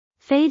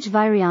Phage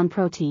virion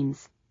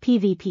proteins,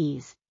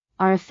 PVPs,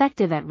 are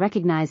effective at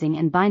recognizing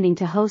and binding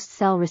to host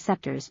cell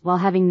receptors while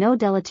having no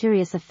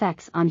deleterious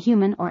effects on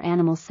human or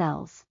animal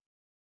cells.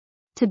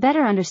 To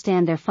better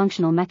understand their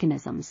functional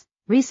mechanisms,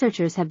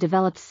 researchers have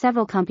developed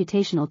several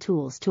computational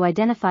tools to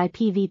identify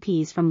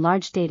PVPs from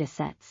large data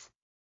sets.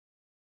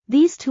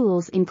 These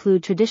tools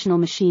include traditional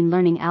machine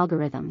learning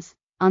algorithms,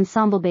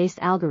 ensemble-based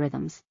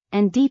algorithms,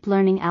 and deep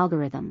learning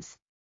algorithms.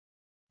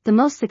 The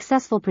most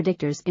successful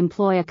predictors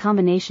employ a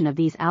combination of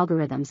these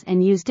algorithms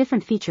and use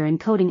different feature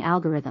encoding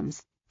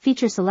algorithms,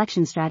 feature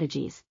selection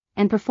strategies,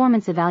 and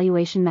performance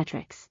evaluation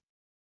metrics.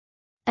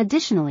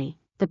 Additionally,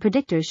 the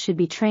predictors should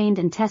be trained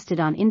and tested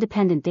on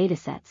independent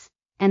datasets,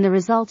 and the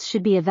results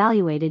should be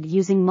evaluated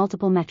using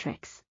multiple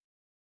metrics.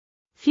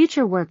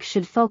 Future work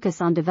should focus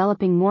on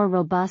developing more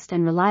robust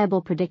and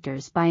reliable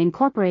predictors by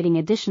incorporating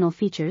additional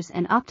features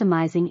and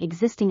optimizing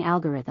existing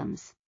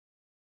algorithms.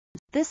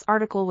 This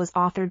article was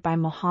authored by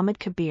Mohammed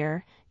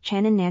Kabir,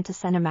 Chanin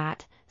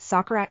Nantasenamat,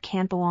 Sakawrat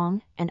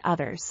Kanthawong, and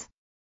others.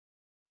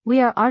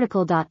 We are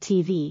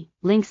RTCLTV,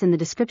 links in the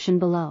description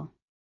below.